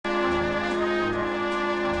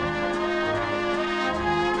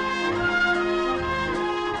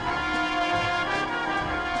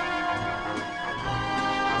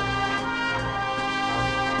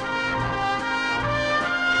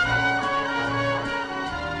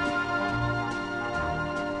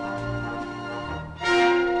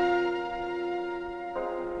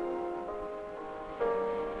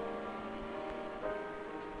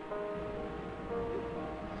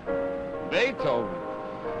Beethoven.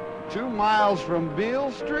 2 miles from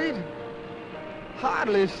Beale Street?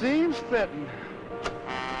 Hardly seems fitting.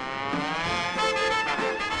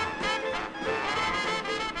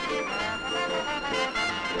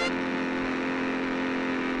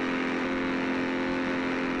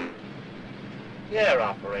 Yeah,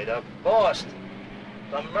 operator. Boston.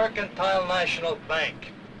 The Mercantile National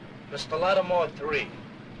Bank. Mr. Lattimore 3.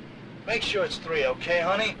 Make sure it's 3, okay,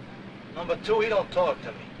 honey? Number 2, he don't talk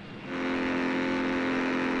to me.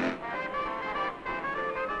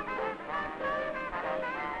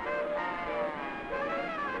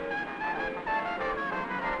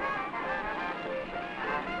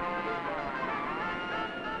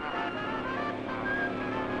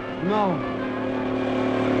 No.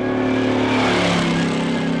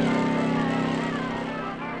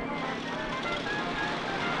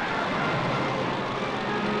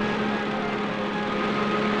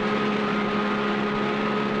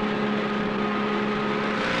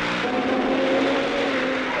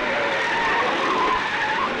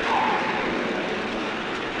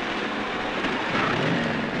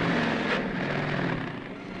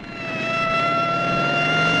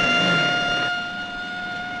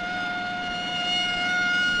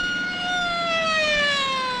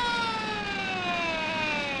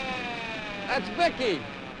 That's Vicky.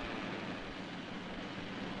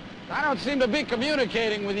 I don't seem to be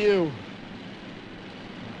communicating with you.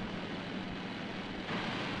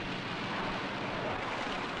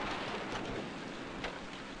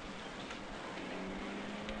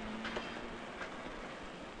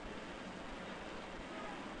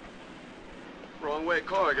 Wrong way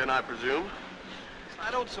car again, I presume.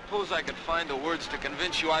 I don't suppose I could find the words to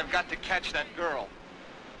convince you I've got to catch that girl.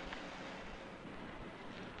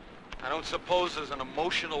 I don't suppose there's an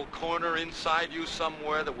emotional corner inside you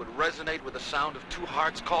somewhere that would resonate with the sound of 2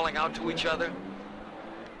 hearts calling out to each other?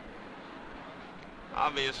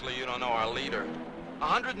 Obviously, you don't know our leader.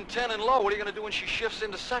 110 and low, what are you going to do when she shifts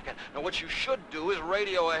into second? Now, what you should do is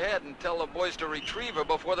radio ahead and tell the boys to retrieve her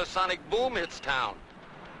before the sonic boom hits town.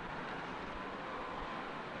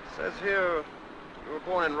 Says here you were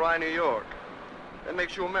born in Rye, New York. That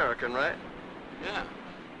makes you American, right? Yeah.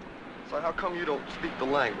 So how come you don't speak the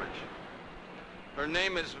language? Her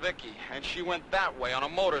name is Vicky, and she went that way on a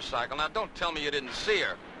motorcycle. Now, don't tell me you didn't see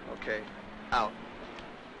her. Okay, out.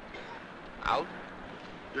 Out?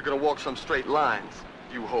 You're gonna walk some straight lines,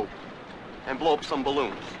 you hope, and blow up some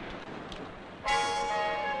balloons.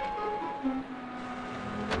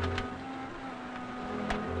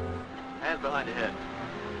 Hands behind your head.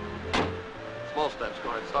 Small steps, go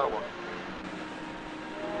ahead, start walking.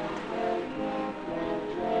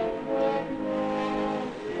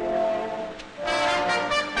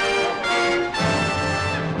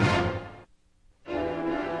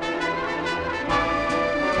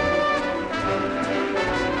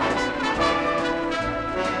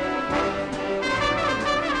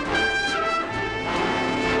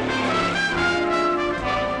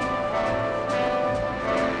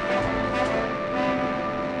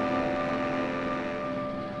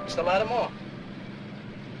 Mr. Lattimore?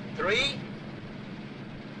 3?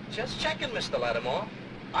 Just checking, Mr. Lattimore.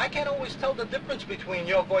 I can't always tell the difference between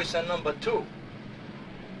your voice and number 2.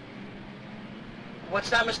 What's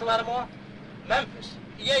that, Mr. Lattimore? Memphis?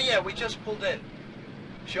 Yeah, we just pulled in.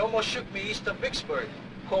 She almost shook me east of Vicksburg.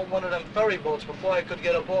 Caught one of them ferry boats before I could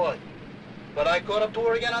get aboard. But I caught up to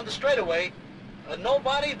her again on the straightaway.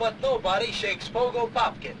 Nobody but nobody shakes Pogo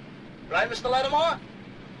Popkin. Right, Mr. Lattimore?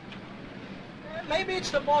 Maybe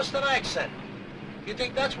it's the Boston accent. You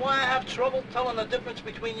think that's why I have trouble telling the difference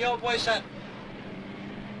between your voice and...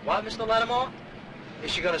 What, Mr. Lattimore?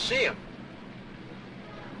 Is she gonna see him?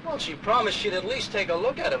 Well, she promised she'd at least take a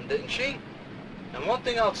look at him, didn't she? And one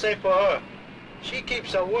thing I'll say for her, she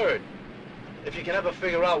keeps her word. If you can ever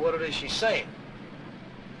figure out what it is she's saying.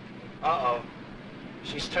 Uh-oh.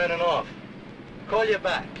 She's turning off. Call you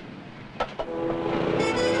back.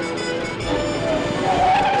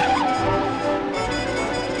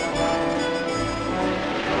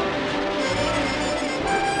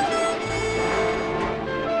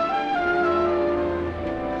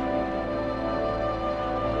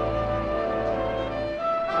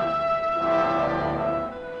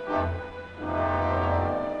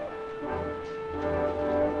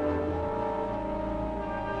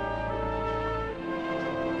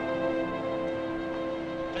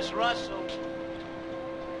 Miss Russell.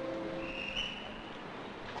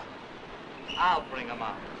 I'll bring him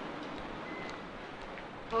out.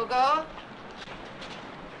 Pogo?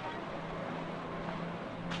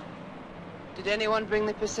 Did anyone bring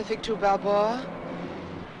the Pacific to Balboa?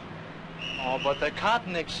 Oh, but the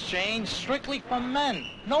cotton exchange strictly for men.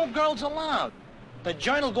 No girls allowed. The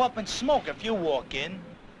joint will go up in smoke if you walk in.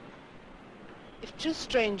 If two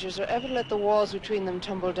strangers are ever to let the walls between them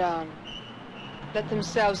tumble down, let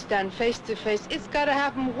themselves stand face to face, it's got to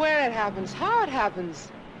happen where it happens, how it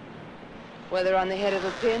happens. Whether on the head of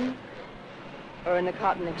a pin or in the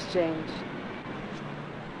cotton exchange.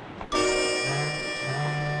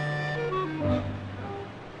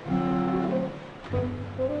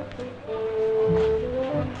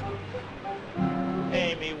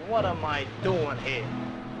 Amy, what am I doing here?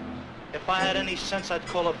 If I had any sense, I'd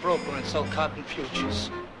call a broker and sell cotton futures.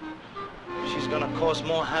 She's gonna cause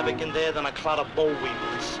more havoc in there than a cloud of boll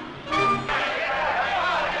weevils.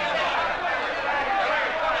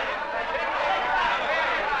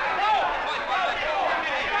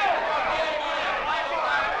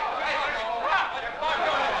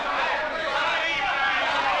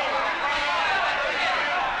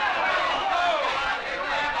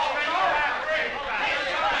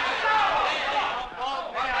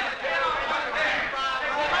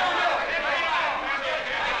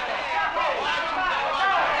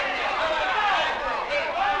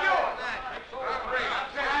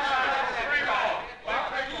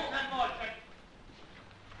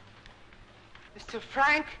 Mr.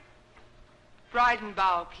 Frank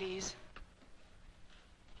Breidenbauer, please.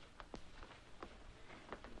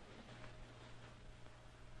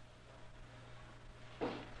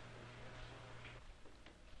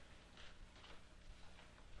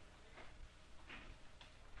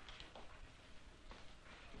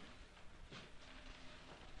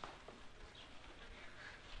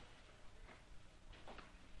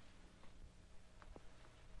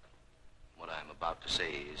 What I'm about to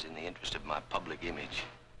say is in the interest of my public image.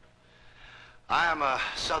 I am a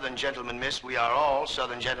Southern gentleman, miss. We are all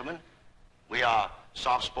Southern gentlemen. We are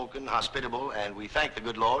soft-spoken, hospitable, and we thank the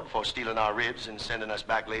good Lord for stealing our ribs and sending us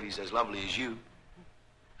back ladies as lovely as you.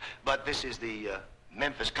 But this is the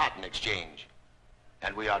Memphis Cotton Exchange,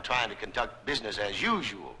 and we are trying to conduct business as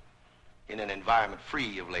usual in an environment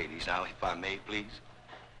free of ladies. Now, if I may, please.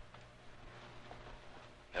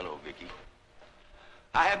 Hello, Vicky.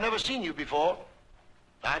 I have never seen you before.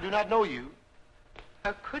 I do not know you.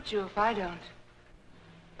 How could you if I don't?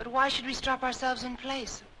 But why should we stop ourselves in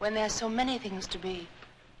place when there are so many things to be?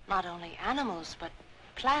 Not only animals, but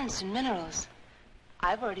plants and minerals.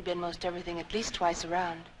 I've already been most everything at least twice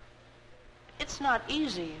around. It's not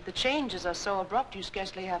easy. The changes are so abrupt you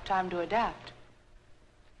scarcely have time to adapt.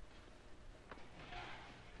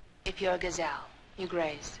 If you're a gazelle, you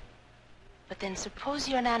graze. But then suppose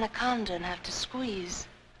you're an anaconda and have to squeeze.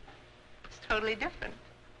 It's totally different.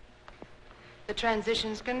 The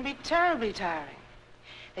transitions can be terribly tiring.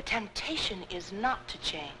 The temptation is not to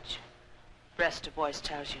change. Rest of voice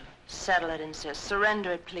tells you. Settle it insists.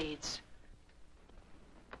 Surrender it pleads.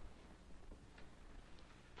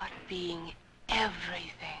 But being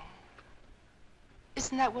everything.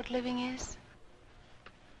 Isn't that what living is?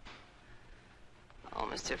 Oh,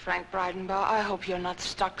 Mr. Frank Breidenbauer, I hope you're not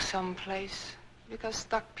stuck someplace. Because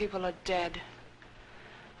stuck people are dead.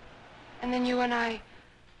 And then you and I,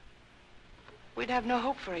 we'd have no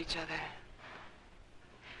hope for each other.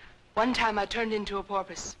 One time I turned into a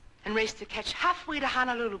porpoise and raced the ketch halfway to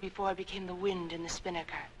Honolulu before I became the wind in the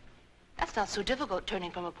spinnaker. That's not so difficult, turning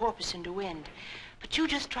from a porpoise into wind. But you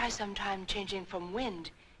just try sometime changing from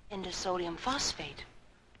wind into sodium phosphate.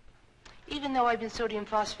 Even though I've been sodium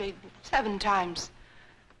phosphate 7 times,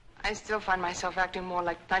 I still find myself acting more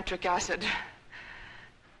like nitric acid.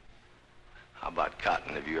 How about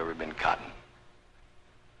cotton? Have you ever been cotton?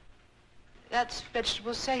 That's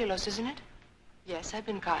vegetable cellulose, isn't it? Yes, I've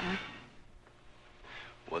been cotton.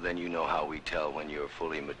 Well, then you know how we tell when you're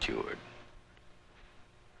fully matured.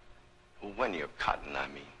 Well, when you're cotton, I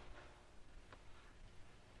mean.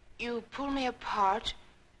 You pull me apart,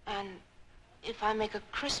 and if I make a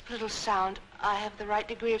crisp little sound, I have the right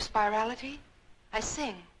degree of spirality. I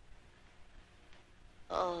sing.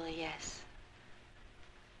 Oh, yes.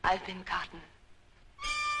 I've been cotton.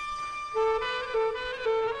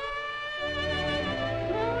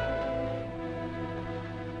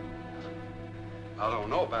 I don't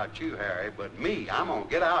know about you, Harry, but me, I'm gonna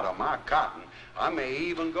get out of my cotton. I may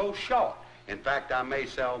even go short. In fact, I may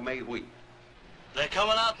sell May wheat. They're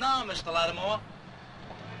coming out now, Mr. Lattimore.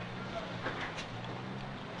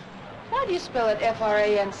 Why do you spell it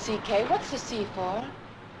F-R-A-N-C-K? What's the C for?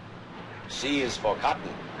 C is for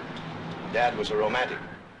cotton. Dad was a romantic.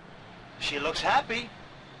 She looks happy.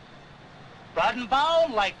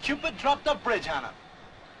 Breidenbauer, like Cupid dropped a bridge on him.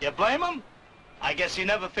 You blame him? I guess he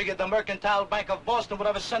never figured the Mercantile Bank of Boston would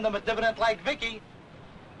ever send him a dividend like Vicky.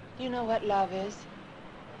 Do you know what love is?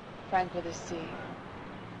 Frank with a C.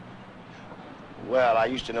 Well, I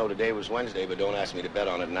used to know today was Wednesday, but don't ask me to bet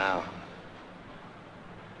on it now.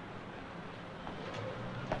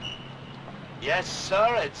 Yes,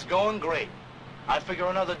 sir, it's going great. I figure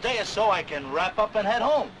another day or so I can wrap up and head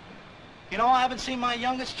home. You know, I haven't seen my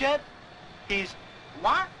youngest yet. He's...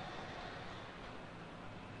 What?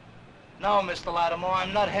 No, Mr. Lattimore,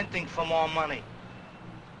 I'm not hinting for more money.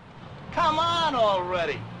 Come on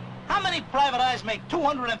already. How many private eyes make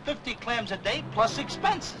 250 clams a day plus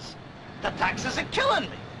expenses? The taxes are killing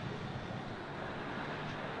me.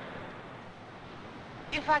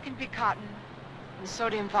 If I can pick cotton and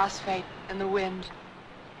sodium phosphate and the wind,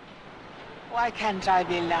 why can't I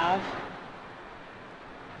be love?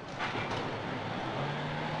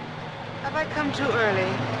 Have I come too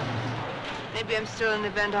early? Maybe I'm still an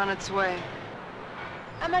event on its way.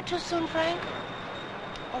 Am I too soon, Frank?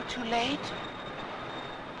 Or too late?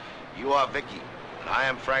 You are Vicky, and I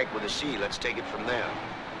am Frank with a C. Let's take it from there.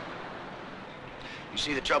 You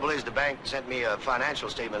see, the trouble is the bank sent me a financial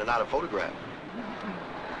statement and not a photograph.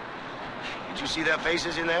 Did you see their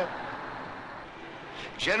faces in there?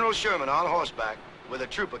 General Sherman on horseback with a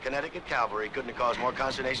troop of Connecticut cavalry couldn't have caused more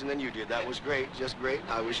consternation than you did. That was great, just great.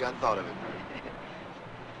 I wish I'd thought of it.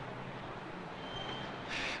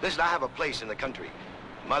 Listen, I have a place in the country.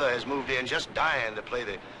 Mother has moved in, just dying to play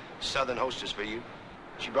the Southern hostess for you.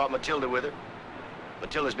 She brought Matilda with her.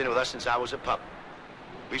 Matilda's been with us since I was a pup.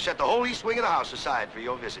 We've set the whole east wing of the house aside for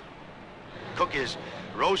your visit. Cook is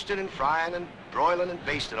roasting and frying and broiling and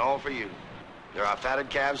basting all for you. There are fatted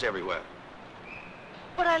calves everywhere.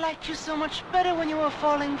 But I liked you so much better when you were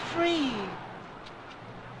falling free.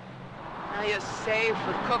 Now you're safe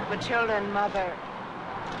with Cook, Matilda, and Mother.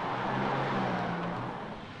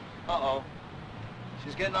 Uh-oh.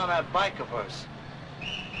 She's getting on that bike of hers.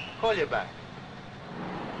 Call you back.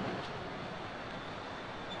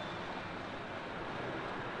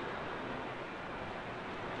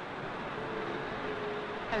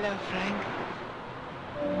 Hello, Frank.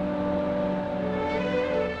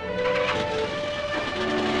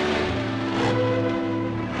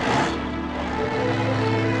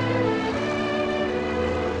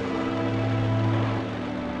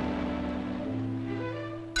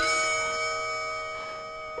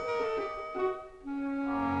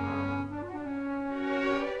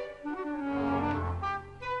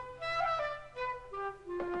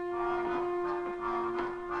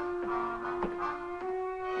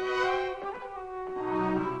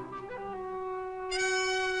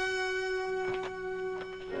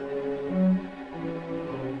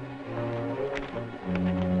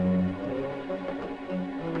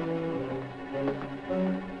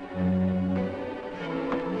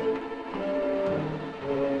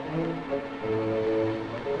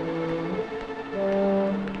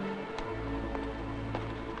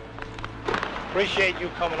 Appreciate you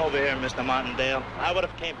coming over here, Mr. Martindale. I would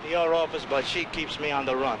have came to your office, but she keeps me on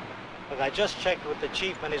the run. Look, I just checked with the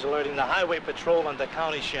chief, and he's alerting the highway patrol and the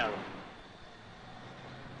county sheriff.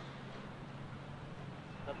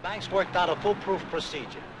 The bank's worked out a foolproof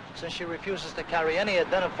procedure. Since she refuses to carry any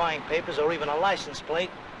identifying papers or even a license plate,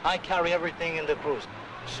 I carry everything in the cruiser.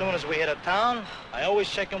 As soon as we hit a town, I always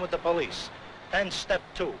check in with the police. Then step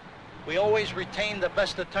 2. We always retain the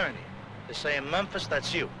best attorney. They say in Memphis,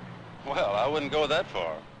 that's you. Well, I wouldn't go that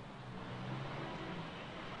far.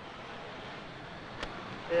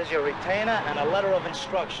 There's your retainer and a letter of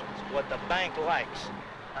instructions, what the bank likes.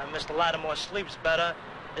 Mr. Lattimore sleeps better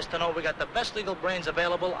is to know we got the best legal brains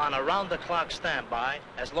available on around-the-clock standby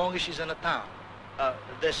as long as she's in the town.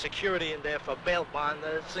 There's security in there for bail bond,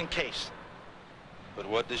 it's in case. But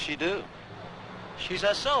what does she do? She's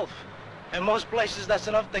herself. In most places, that's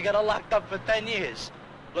enough to get her locked up for 10 years.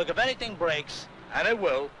 Look, if anything breaks, and it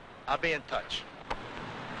will, I'll be in touch.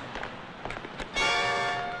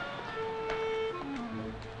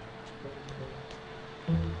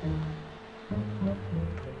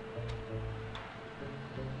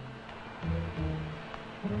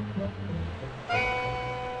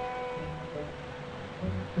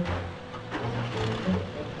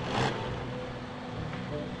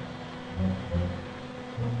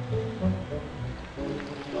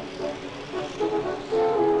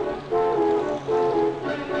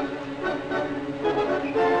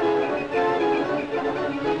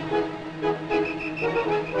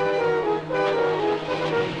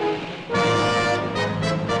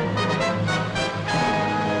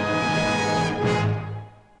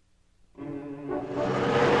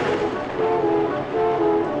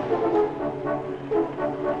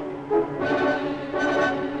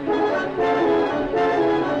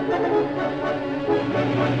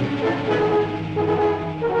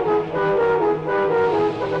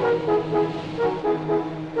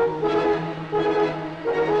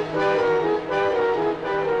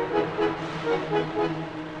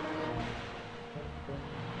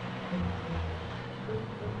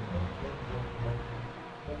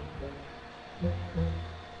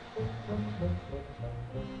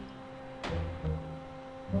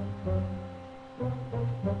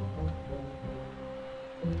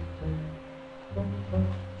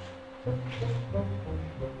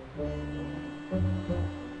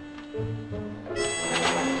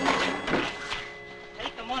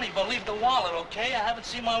 wallet, okay? I haven't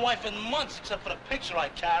seen my wife in months except for the picture I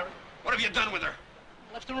carry. What have you done with her?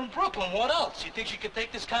 Left her in Brooklyn. What else? You think she could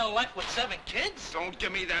take this kind of life with 7 kids? Don't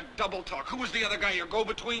give me that double talk. Who was the other guy, your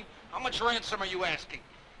go-between? How much ransom are you asking?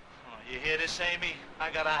 Oh, you hear this, Amy?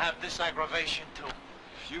 I gotta have this aggravation, too.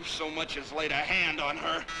 If you so much as laid a hand on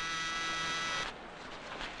her...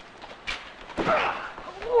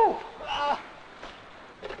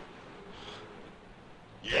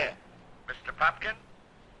 Yeah. Mr. Popkin?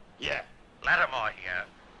 Yeah. Lattimore here.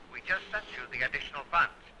 We just sent you the additional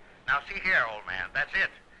funds. Now see here, old man, that's it.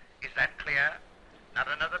 Is that clear? Not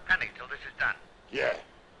another penny till this is done. Yeah.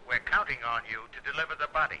 We're counting on you to deliver the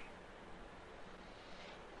body.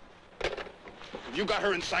 Have you got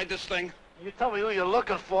her inside this thing? You tell me who you're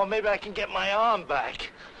looking for, maybe I can get my arm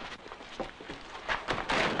back.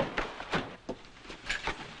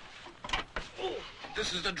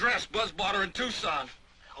 This is the dress Buzz bought her in Tucson.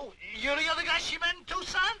 Oh, you're the other guy she met in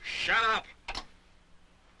Tucson? Shut up.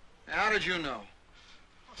 How did you know?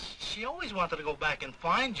 She always wanted to go back and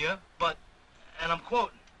find you, but, and I'm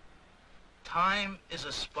quoting, time is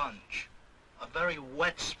a sponge, a very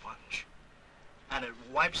wet sponge, and it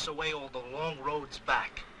wipes away all the long roads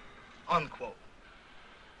back, unquote.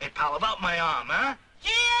 Hey, pal, about my arm, huh?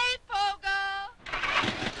 G.A. Fogo!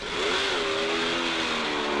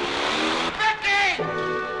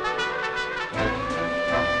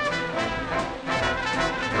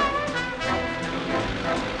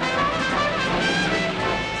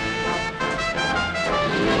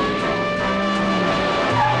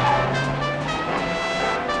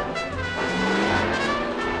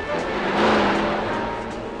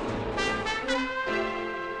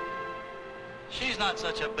 She's not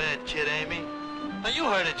such a bad kid, Amy. Now, you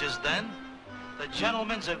heard it just then. The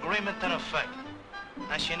gentleman's agreement in effect.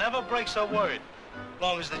 And she never breaks her word. As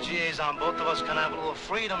long as the GA's on, both of us can have a little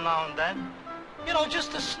freedom now and then. You know,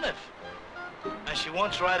 just a sniff. And she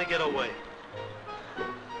won't try to get away.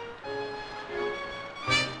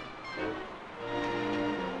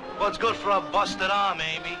 What's good for a busted arm,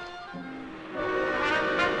 Amy?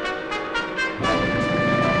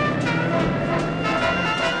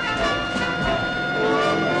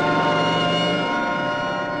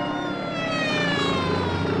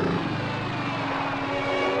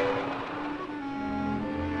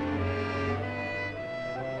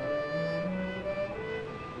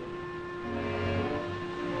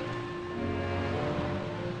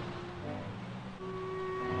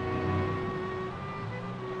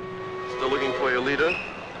 Still looking for your leader?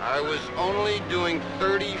 I was only doing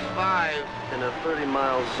 35. In a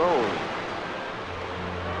 30-mile zone.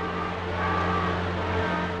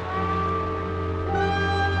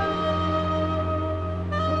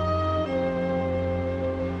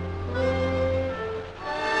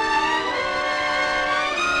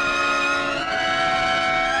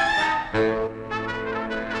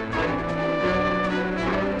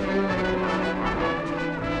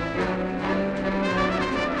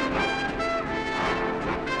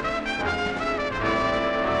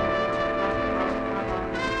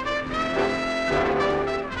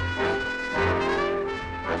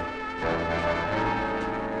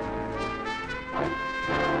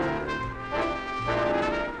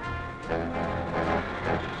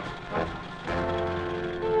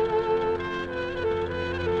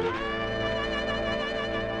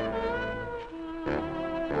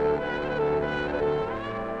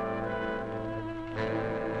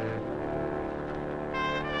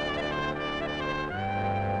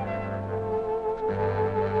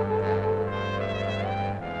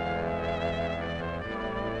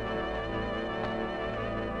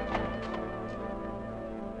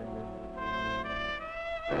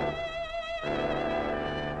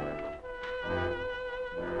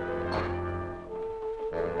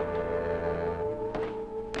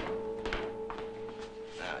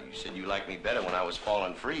 Liked me better when I was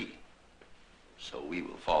falling free. So we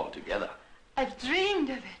will fall together. I've dreamed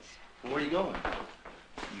of it. Where are you going?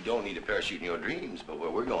 You don't need a parachute in your dreams, but where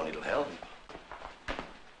we're going, it'll help.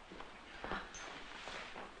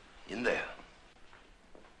 In there.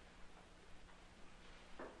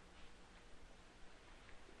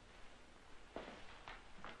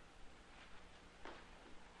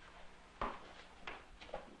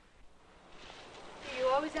 Do you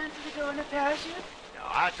always answer the door in a parachute?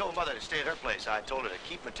 I told Mother to stay at her place. I told her to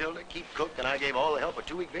keep Matilda, keep Cook, and I gave all the help a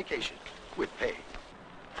 2-week vacation with pay.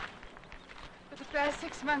 For the past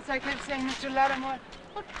 6 months, I kept saying, Mr. Lattimore,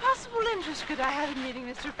 what possible interest could I have in meeting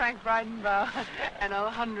Mr. Frank Breidenbaugh and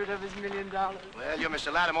 100 of his $1 million? Well, your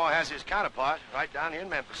Mr. Lattimore has his counterpart right down here in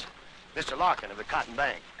Memphis. Mr. Larkin of the Cotton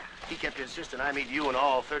Bank. He kept insisting I meet you and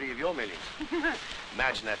all 30 of your millions.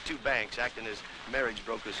 Imagine that, 2 banks acting as marriage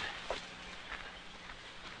brokers.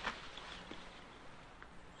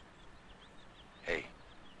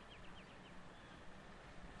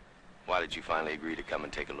 that you finally agree to come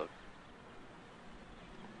and take a look?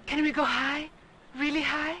 Can we go high? Really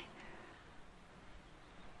high?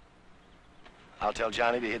 I'll tell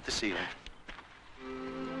Johnny to hit the ceiling.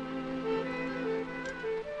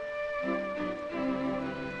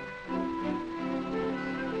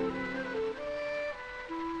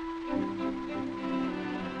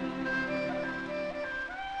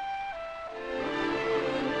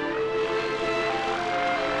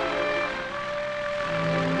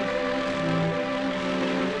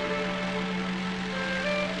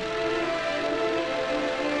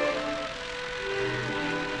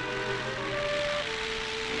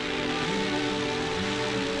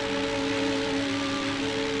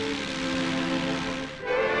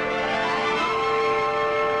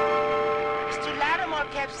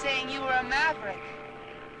 Kept saying you were a maverick,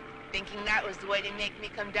 thinking that was the way to make me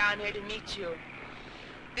come down here to meet you.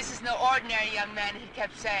 This is no ordinary young man, he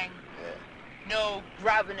kept saying. Yeah. No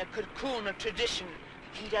grub in a cocoon of tradition.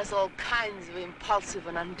 He does all kinds of impulsive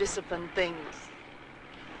and undisciplined things.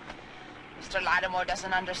 Mr. Lattimore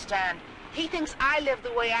doesn't understand. He thinks I live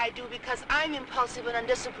the way I do because I'm impulsive and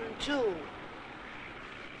undisciplined too.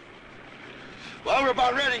 Well, we're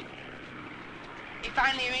about ready. He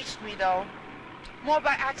finally reached me, though. More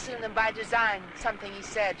by accident than by design, something he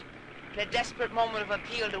said. In a desperate moment of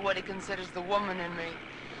appeal to what he considers the woman in me.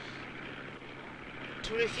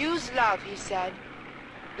 To refuse love, he said,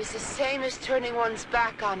 is the same as turning one's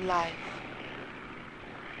back on life.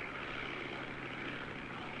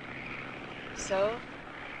 So,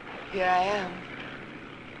 here I am.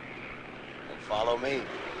 Well, follow me.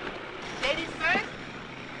 Ladies first?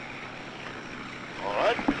 All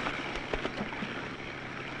right.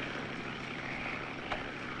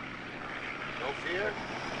 No fear?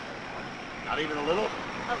 Not even a little?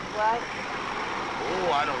 Of what?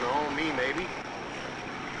 Oh, I don't know. Me, maybe.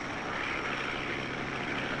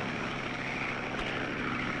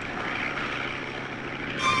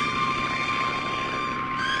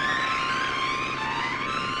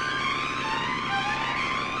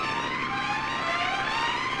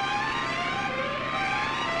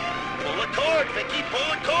 Pull the cord, Vicky. Pull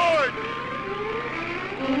the cord.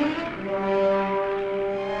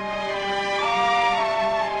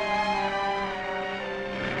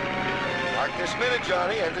 Mark this minute,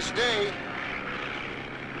 Johnny, and this day.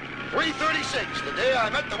 3:36, the day I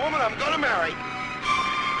met the woman I'm gonna marry.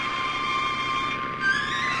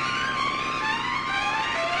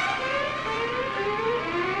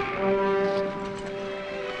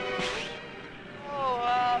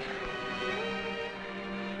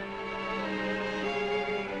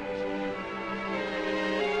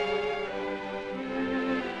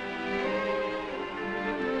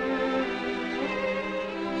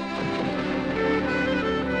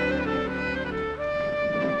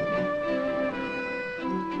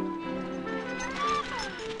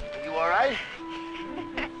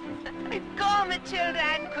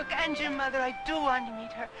 And your mother, I do want to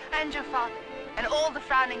meet her, and your father, and all the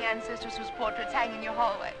frowning ancestors whose portraits hang in your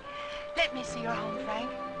hallway. Let me see your home, Frank,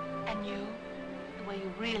 and you, the way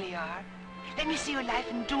you really are. Let me see your life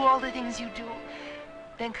and do all the things you do.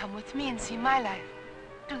 Then come with me and see my life.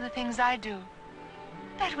 Do the things I do.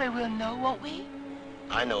 That way we'll know, won't we?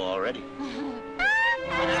 I know already.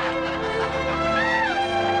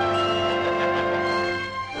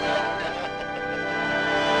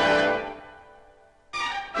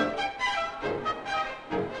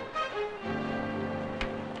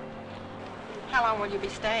 How long will you be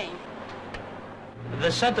staying?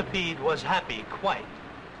 The centipede was happy quite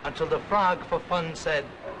until the frog for fun said,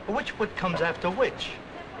 which foot comes after which?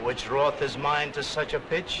 Which wrought his mind to such a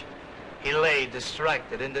pitch, he lay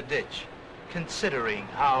distracted in the ditch, considering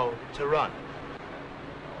how to run.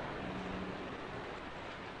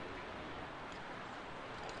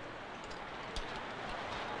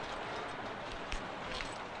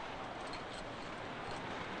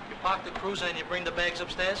 You park the cruiser and you bring the bags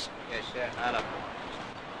upstairs? Yes, sir. Adam.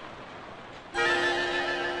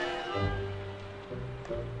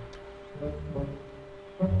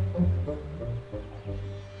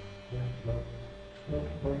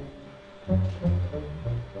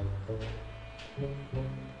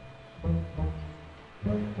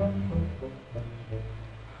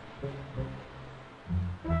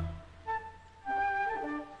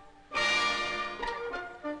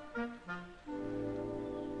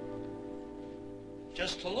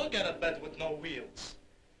 Just to look at a bed with no wheels.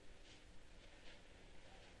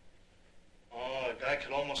 Oh, a guy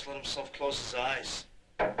could almost let himself close his eyes.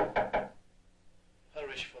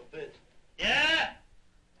 Perish forbid. Yeah?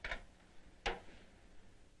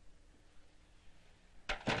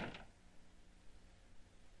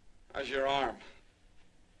 How's your arm?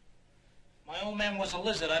 my old man was a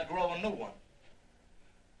lizard, I'd grow a new one.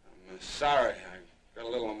 I'm sorry. I got a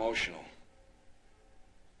little emotional.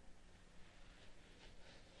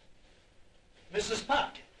 Mrs.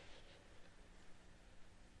 Popkin.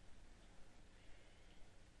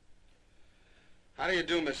 How do you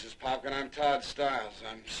do, Mrs. Popkin? I'm Todd Stiles.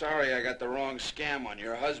 I'm sorry I got the wrong scam on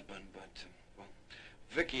your husband, but, well,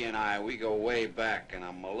 Vicky and I, we go way back, and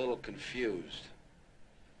I'm a little confused.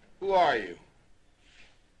 Who are you?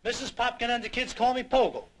 Mrs. Popkin and the kids call me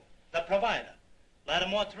Pogo, the provider.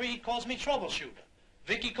 Lattimore 3 calls me troubleshooter.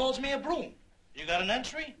 Vicky calls me a broom. You got an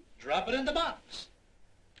entry? Drop it in the box.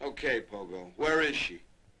 Okay, Pogo. Where is she?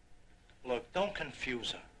 Look, don't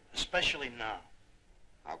confuse her, especially now.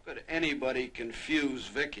 How could anybody confuse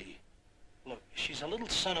Vicky? Look, she's a little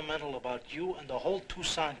sentimental about you and the whole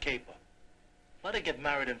Tucson caper. Let her get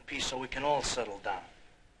married in peace so we can all settle down.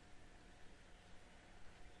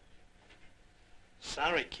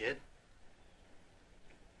 Sorry, kid.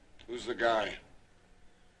 Who's the guy?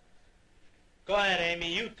 Go ahead,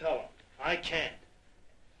 Amy, you tell him. I can't.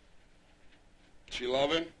 She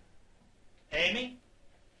love him? Amy?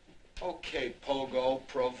 Okay, Pogo,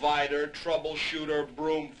 provider, troubleshooter,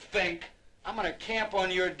 broom, think. I'm gonna camp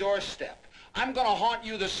on your doorstep. I'm gonna haunt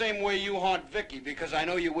you the same way you haunt Vicky, because I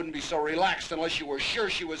know you wouldn't be so relaxed unless you were sure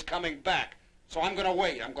she was coming back. So I'm gonna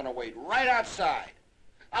wait. I'm gonna wait right outside.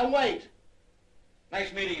 I'll wait.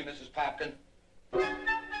 Nice meeting you, Mrs. Popkin.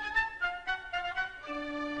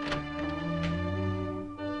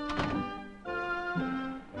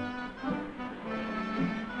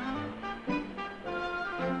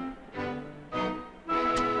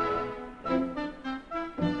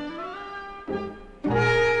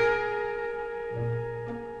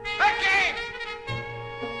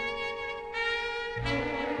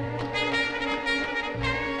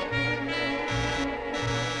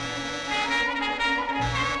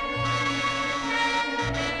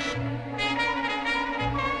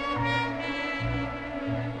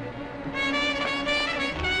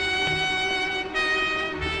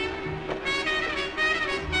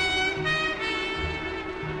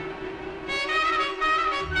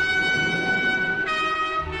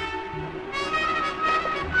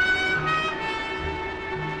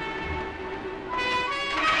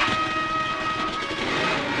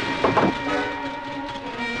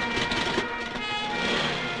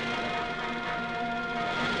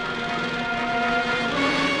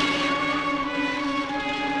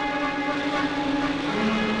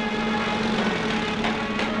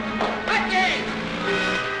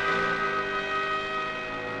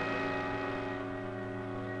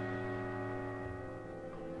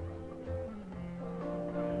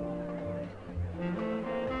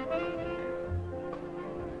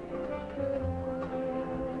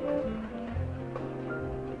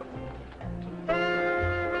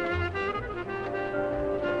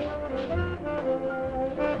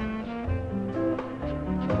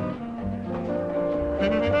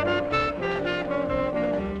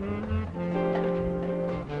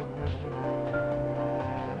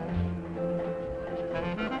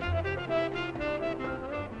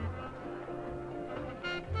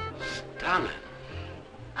 Stunning.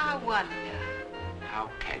 I wonder. How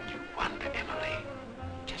can you wonder, Emily?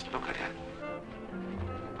 Just look at her.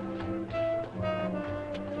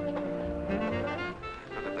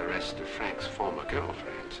 Look at the rest of Frank's former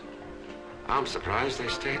girlfriends. I'm surprised they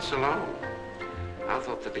stayed so long. I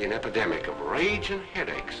thought there'd be an epidemic of rage and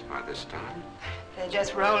headaches by this time. They're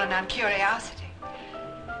just rolling on curiosity.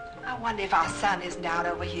 I wonder if our son isn't out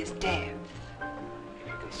over his depth. If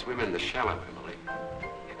you can swim in the shallow, Emily,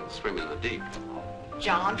 you can swim in the deep.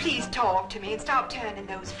 John, please talk to me and stop turning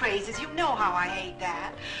those phrases. You know how I hate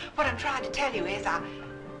that. What I'm trying to tell you is I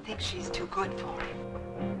think she's too good for him.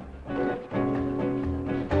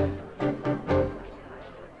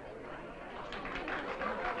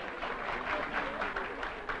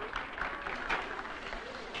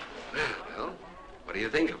 Well, what do you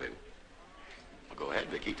think of him? Well, go ahead,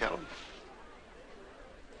 Vicky, tell him.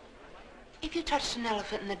 If you touched an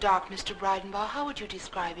elephant in the dark, Mr. Breidenbach, how would you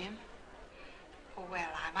describe him? Oh, well,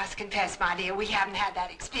 I must confess, my dear, we haven't had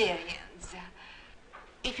that experience.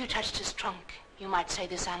 If you touched his trunk, you might say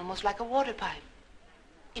this animal's like a water pipe.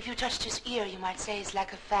 If you touched his ear, you might say he's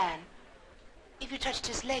like a fan. If you touched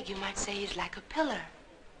his leg, you might say he's like a pillar.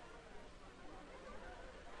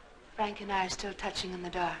 Frank and I are still touching in the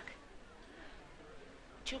dark.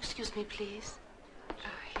 Would you excuse me, please?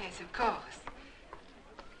 Oh, yes, of course.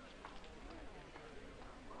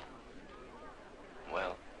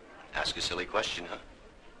 Well, ask a silly question, huh?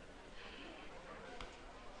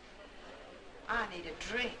 I need a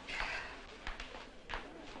drink.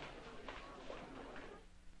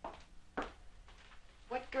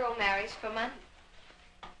 begs for money.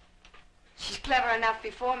 She's clever enough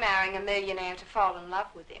before marrying a millionaire to fall in love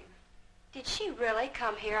with him. Did she really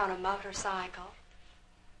come here on a motorcycle?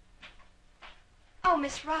 Oh,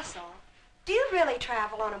 Miss Russell, do you really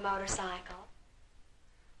travel on a motorcycle?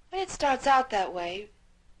 Well, it starts out that way,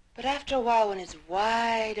 but after a while when it's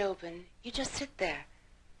wide open, you just sit there,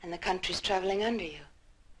 and the country's traveling under you.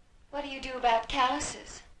 What do you do about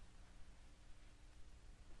calluses?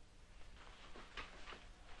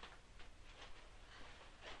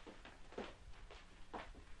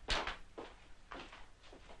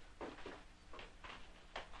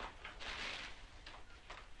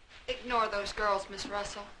 Ignore those girls, Miss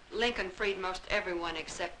Russell. Lincoln freed most everyone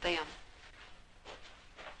except them.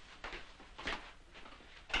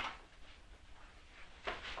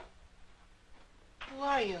 Who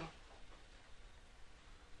are you?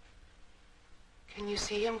 Can you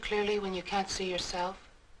see him clearly when you can't see yourself?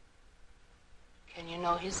 Can you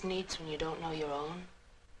know his needs when you don't know your own?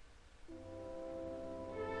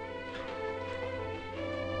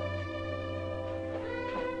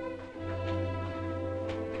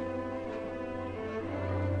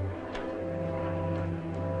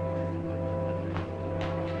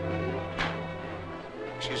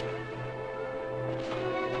 Excuse me.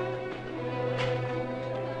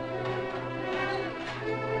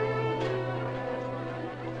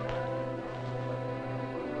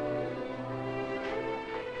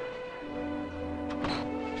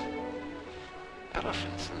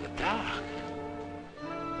 Elephants in the dark.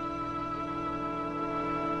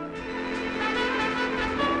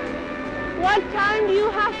 What time do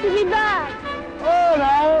you have to be back? Oh,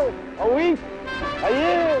 no. A week. A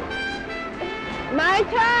year. My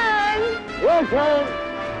turn. Your turn.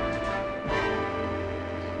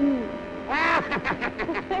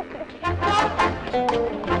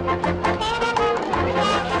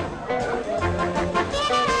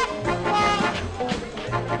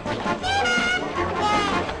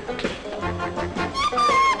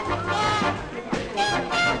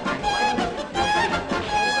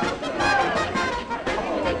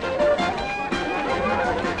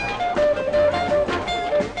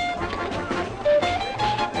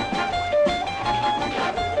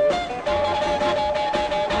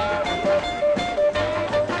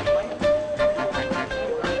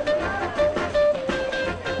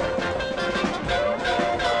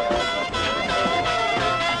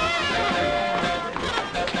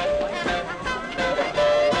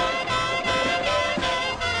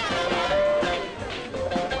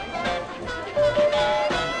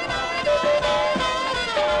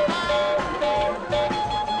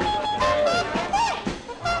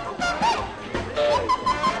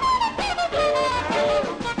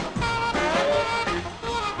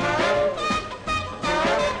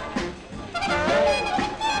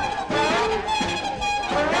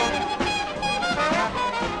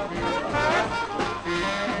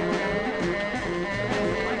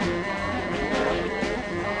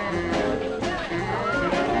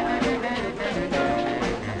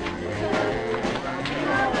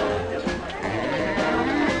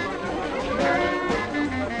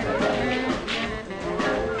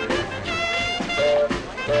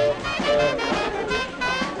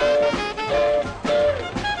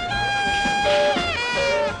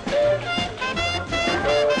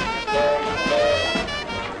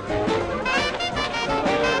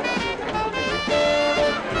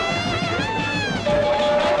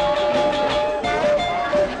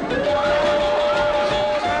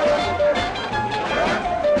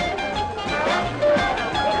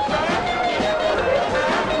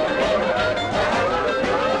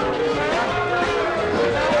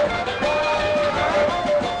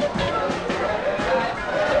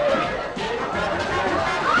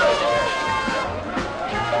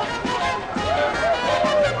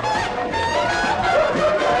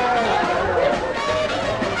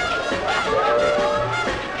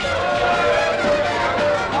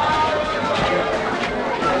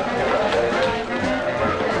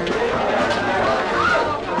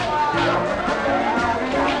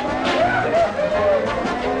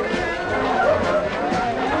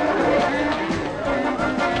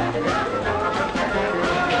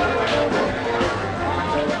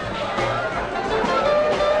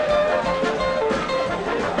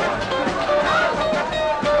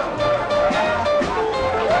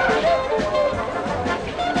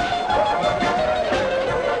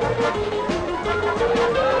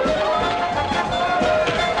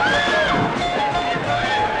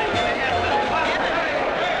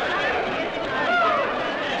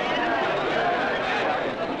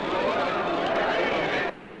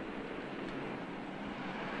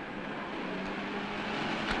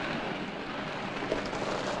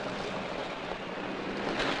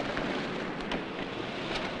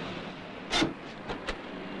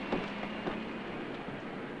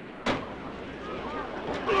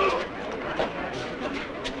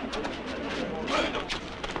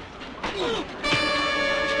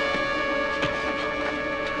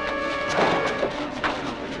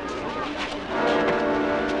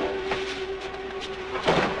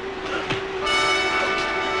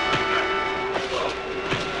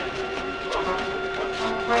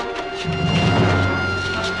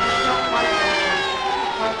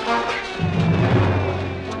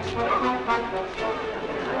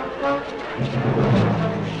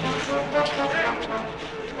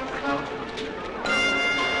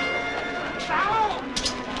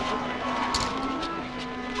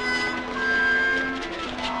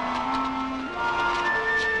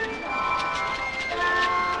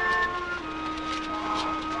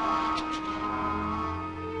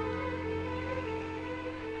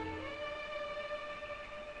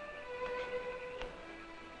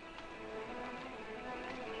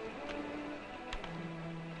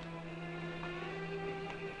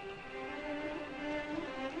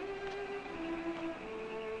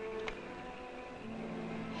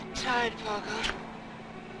 Tired, Pogo.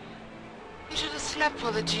 You should have slept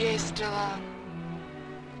while the GA's still out.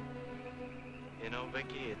 You know,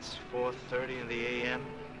 Vicky, it's 4:30 in the a.m.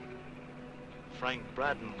 Frank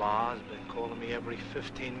Bradenbaugh has been calling me every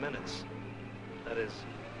 15 minutes. That is,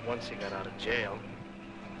 once he got out of jail.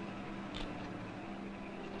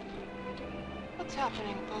 What's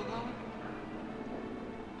happening, Pogo?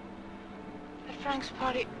 At Frank's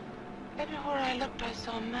party, everywhere I looked, I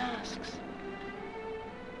saw masks.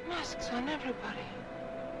 Masks on everybody.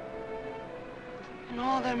 In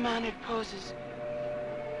all their mannered poses,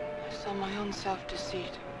 I saw my own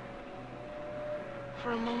self-deceit.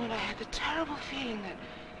 For a moment, I had the terrible feeling that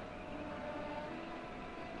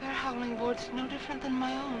their howling board's no different than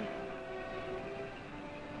my own.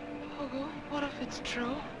 Pogo, what if it's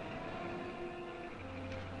true?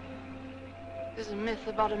 There's a myth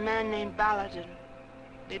about a man named Baladin,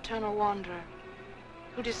 the eternal wanderer,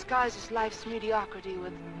 who disguises life's mediocrity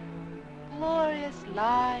with glorious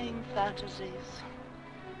lying fantasies.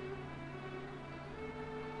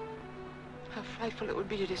 How frightful it would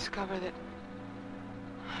be to discover that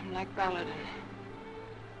I'm like Baladin.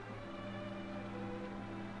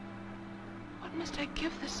 What must I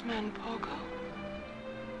give this man, Pogo?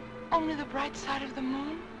 Only the bright side of the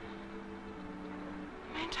moon?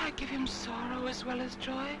 Mayn't I give him sorrow as well as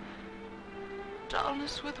joy?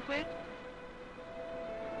 Dullness with wit?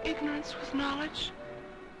 Ignorance with knowledge?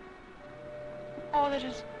 All that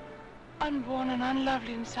is unborn and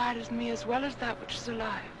unlovely inside is me as well as that which is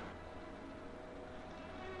alive.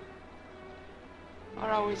 Or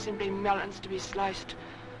are we simply melons to be sliced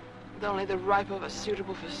with only the ripe of us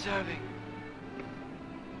suitable for serving?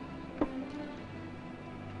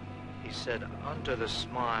 He said under the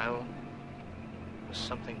smile was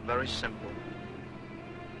something very simple.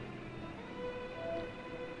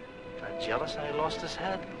 Got jealous and he lost his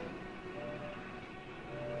head.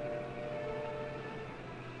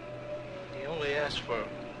 He only asked for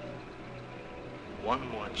one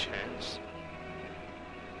more chance.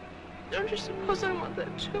 Don't you suppose I want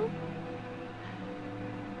that too?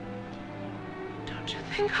 Don't you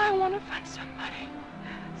think I want to find somebody,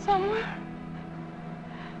 somewhere,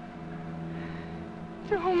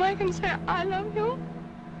 to whom I can say, I love you?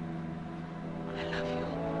 I love you.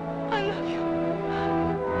 I love you.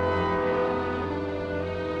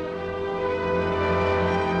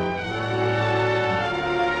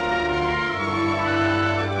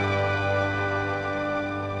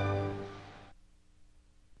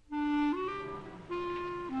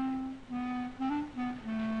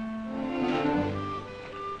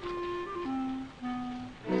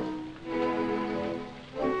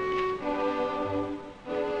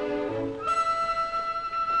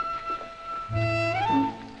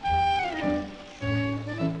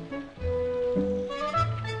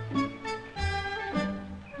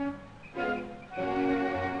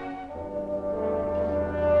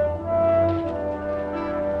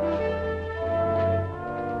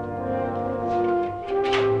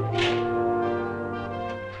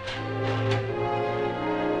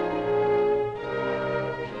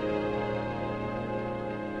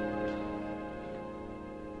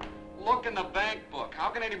 Look in the bank book. How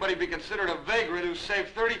can anybody be considered a vagrant who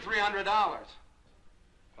saved $3,300? Well,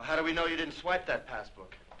 how do we know you didn't swipe that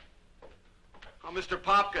passbook? Oh, Mr.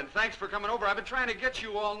 Popkin, thanks for coming over. I've been trying to get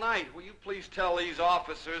you all night. Will you please tell these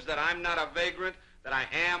officers that I'm not a vagrant, that I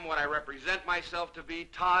am what I represent myself to be,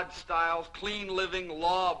 Todd Stiles, clean living,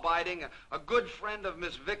 law-abiding, a good friend of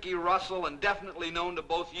Miss Vicky Russell, and definitely known to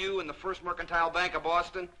both you and the First Mercantile Bank of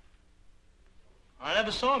Boston? I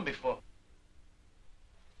never saw him before.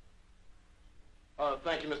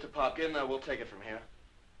 Thank you, Mr. Popkin. We'll take it from here.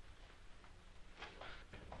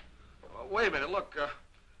 Wait a minute, look,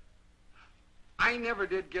 I never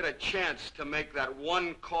did get a chance to make that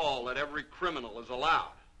one call that every criminal is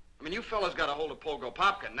allowed. I mean, you fellas got a hold of Pogo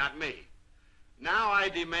Popkin, not me. Now I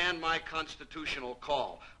demand my constitutional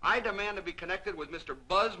call. I demand to be connected with Mr.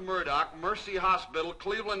 Buzz Murdoch, Mercy Hospital,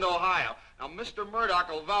 Cleveland, Ohio. Now, Mr. Murdoch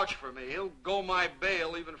will vouch for me. He'll go my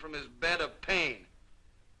bail even from his bed of pain.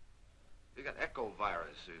 You got echo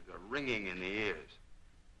virus, you got ringing in the ears.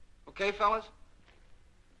 Okay, fellas?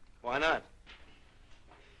 Why not?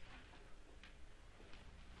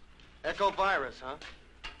 Echo virus, huh?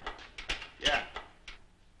 Yeah.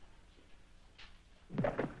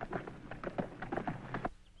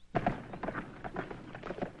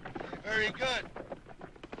 Very good.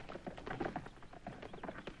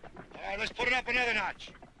 All right, let's put it up another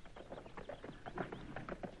notch.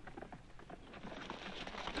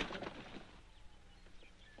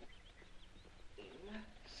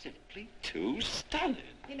 Simply too stunning.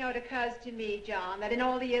 You know, it occurs to me, John, that in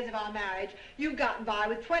all the years of our marriage, you've gotten by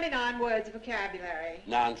with 29 words of vocabulary.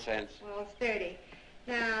 Nonsense. Well, it's 30.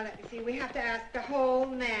 Now, let me see, we have to ask the whole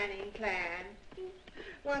Manning clan.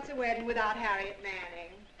 What's a wedding without Harriet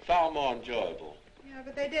Manning? Far more enjoyable. Yeah,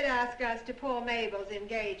 but they did ask us to poor Mabel's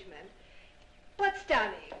engagement. What's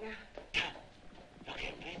stunning? Look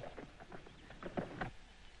at me.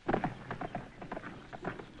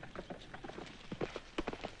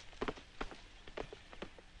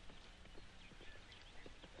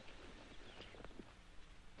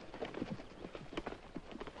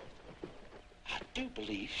 I do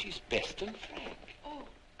believe she's best and frank. Oh,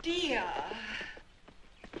 dear.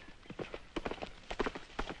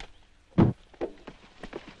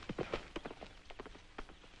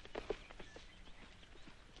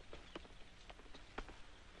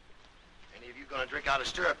 Going to drink out of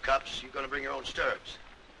stirrup cups, you're going to bring your own stirrups.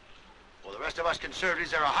 For the rest of us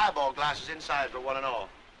conservatives, there are highball glasses inside for one and all.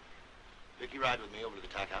 Vicky, ride with me over to the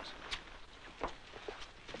tack house.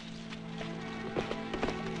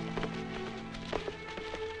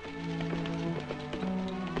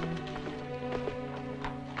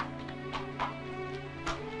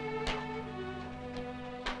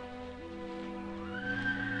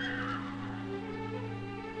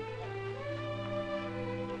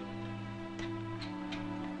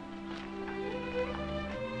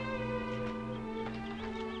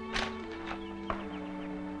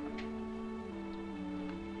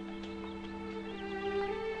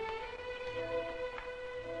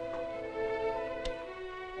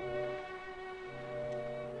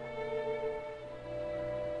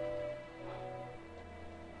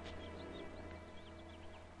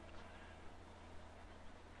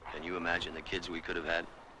 Can you imagine the kids we could have had?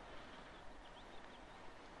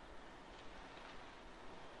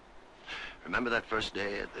 Remember that first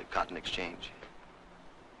day at the Cotton Exchange?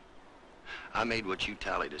 I made what you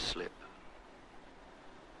tallied a slip.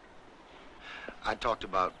 I talked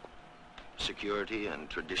about security and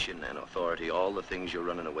tradition and authority, all the things you're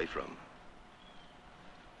running away from.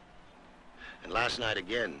 And last night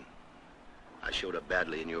again, I showed up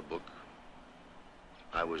badly in your book.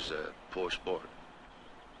 I was a poor sport.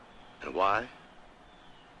 And why?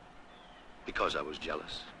 Because I was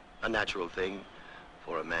jealous. A natural thing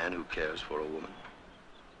for a man who cares for a woman.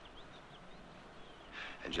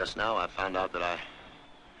 And just now I found out that I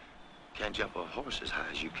can't jump a horse as high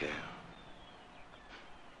as you can.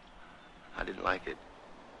 I didn't like it.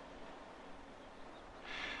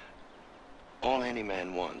 All any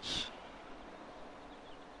man wants,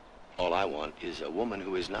 all I want, is a woman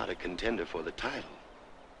who is not a contender for the title.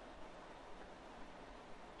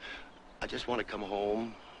 I just want to come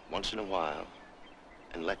home once in a while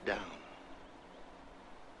and let down.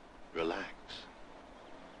 Relax.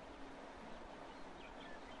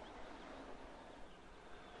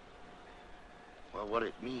 Well, what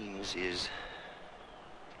it means is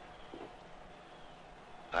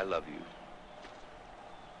I love you.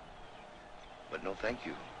 But no thank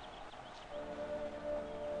you.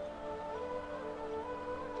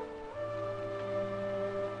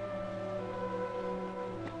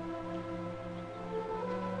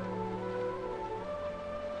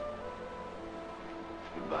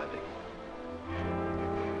 Goodbye, Vicky.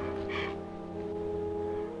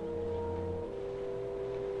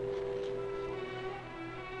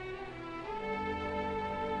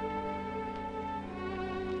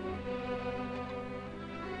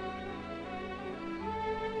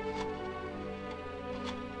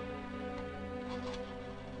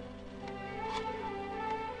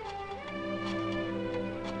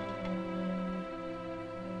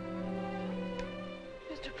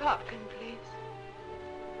 Mr. Popkin, please.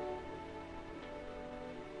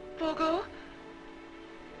 Pogo,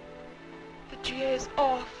 the GA is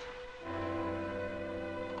off.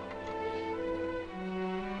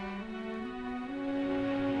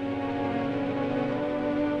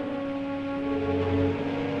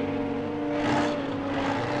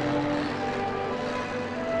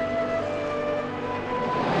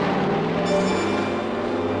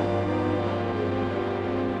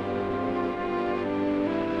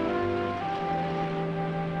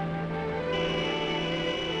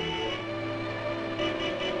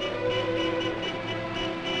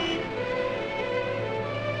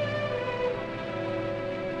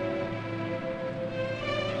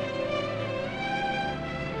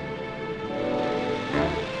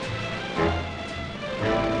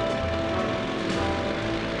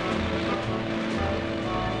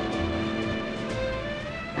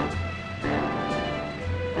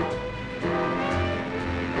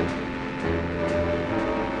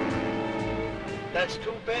 That's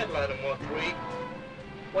too bad, Lattimore 3.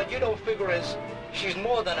 What you don't figure is she's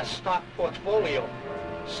more than a stock portfolio.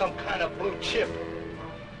 Some kind of blue chip.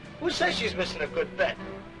 Who says she's missing a good bet?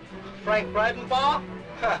 Frank Breidenbach?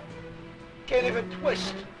 Huh. Can't even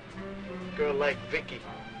twist. Girl like Vicky.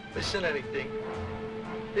 Missing anything.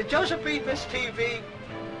 Did Josephine miss TV?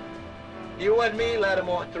 You and me,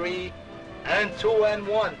 Lattimore 3. And 2 and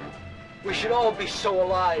 1. We should all be so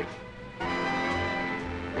alive.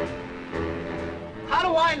 How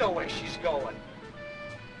do I know where she's going?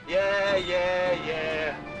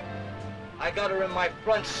 Yeah. I got her in my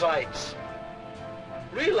front sights.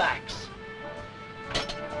 Relax.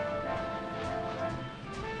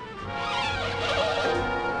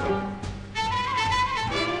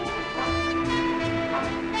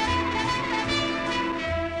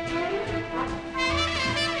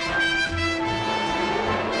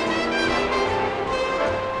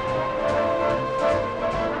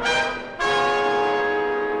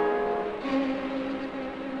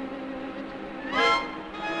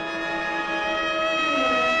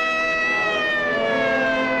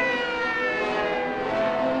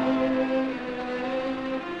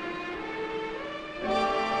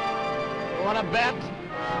 Want to bet?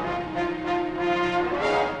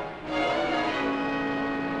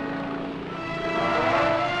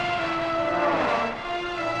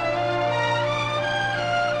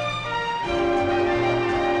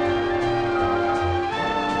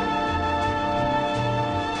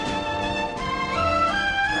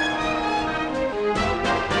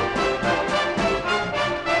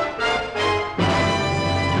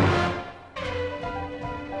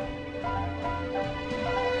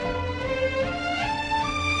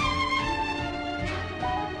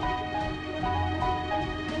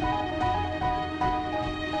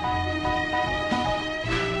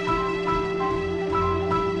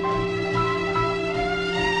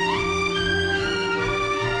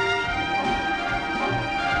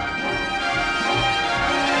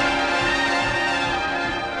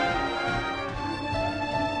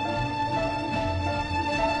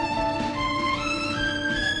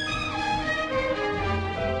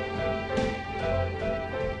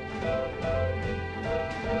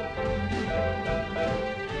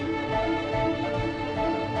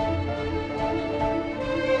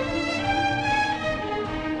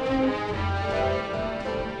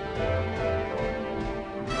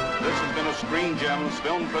 Screen Gems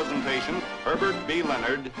film presentation, Herbert B.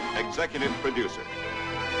 Leonard, executive producer.